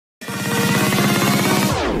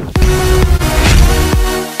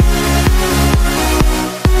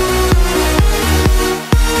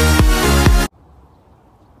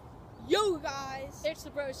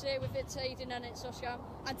House here with ItzHayden and ItzOsian.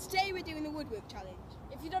 And today we're doing the woodwork challenge.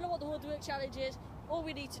 If you don't know what the woodwork challenge is, all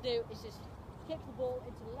we need to do is just kick the ball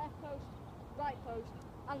into the left post, right post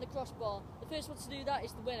and the crossbar. The first one to do that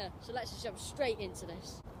is the winner, so let's just jump straight into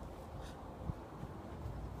this.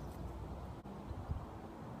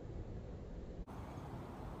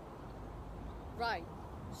 Right,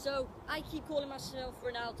 so I keep calling myself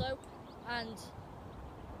Ronaldo, and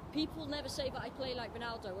people never say that I play like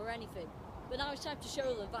Ronaldo or anything, but now it's time to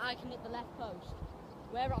show them that I can hit the left post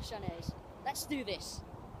where ItzOsian is. Let's do this.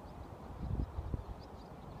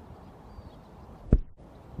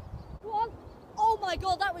 Go on. Oh my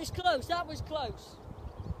god, that was close, that was close.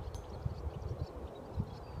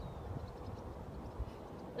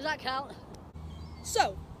 Does that count?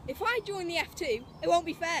 So, if I join the F2, it won't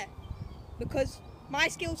be fair. Because my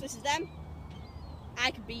skills versus them,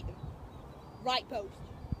 I can beat them. Right post.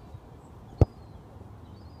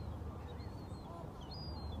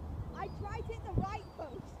 I tried to hit the right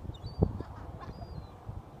post.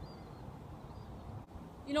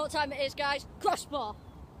 You know what time it is, guys? Crossbar.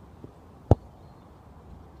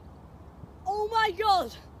 Oh my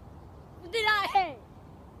god! Did that hit?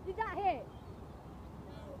 Did that hit?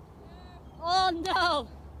 No. Oh no!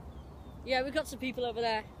 Yeah, we've got some people over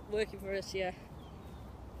there working for us, yeah.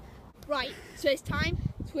 Right, so it's time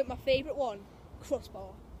to hit my favourite one,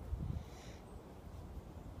 crossbar.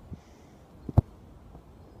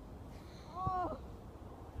 Oh!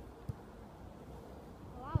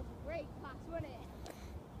 Well, that was a great pass, wasn't it?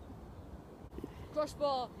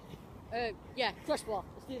 Crossbar. Yeah, crossbar.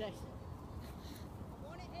 Let's do this. I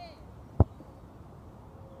want it here.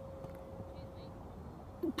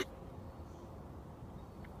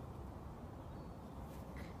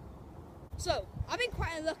 So, I've been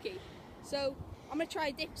quite unlucky, so I'm going to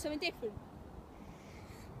try something different.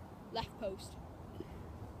 Left post.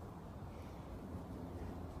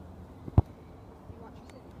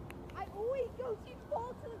 I always go too far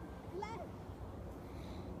to the left.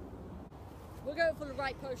 We're going for the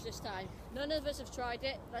right post this time. None of us have tried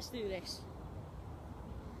it. Let's do this.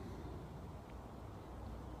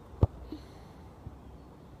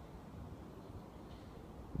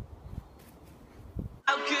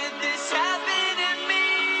 How could this happen to me?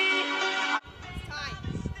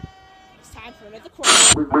 It's time for another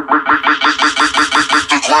cross.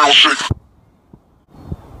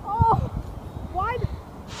 Oh, why?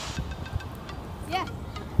 Yeah.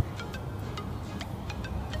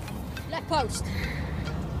 Left post.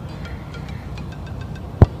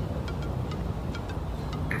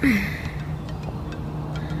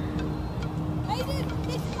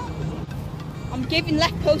 I'm giving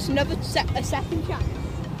left post a second chance.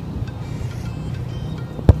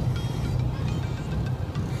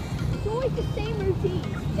 It's always the same routine.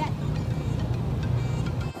 Yeah.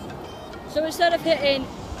 So instead of hitting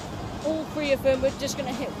all three of them, we're just going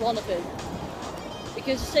to hit one of them.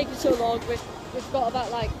 Because it's taking so long, we've got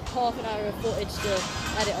about like half an hour of footage to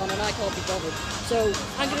edit on and I can't be bothered. So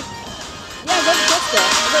I'm going to... Yeah, I'm going to cross there.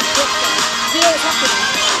 I'm going to cross there. Do you know what's happening?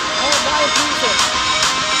 I want wild music.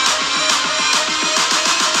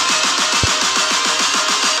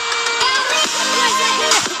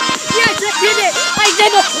 Yes, I did it! I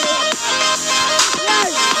did it!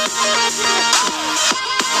 Yes!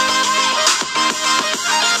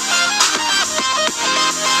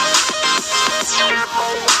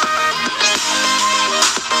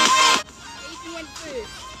 If went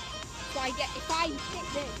first, so if I hit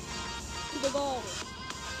this to the ball,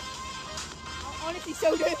 I'm honestly so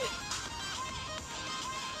nervous.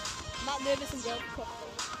 I'm not nervous and going for crossbar.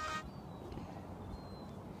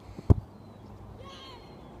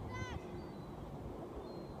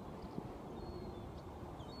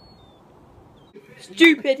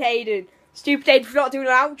 Stupid Hayden. Stupid Hayden for not doing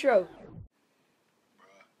an outro. Bruh,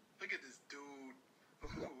 look at this dude.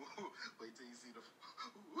 Wait till you see the...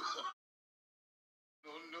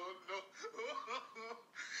 No, no, no.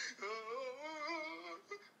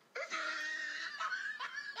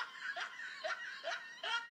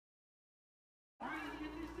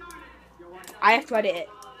 I have to edit it.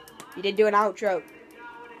 You didn't do an outro.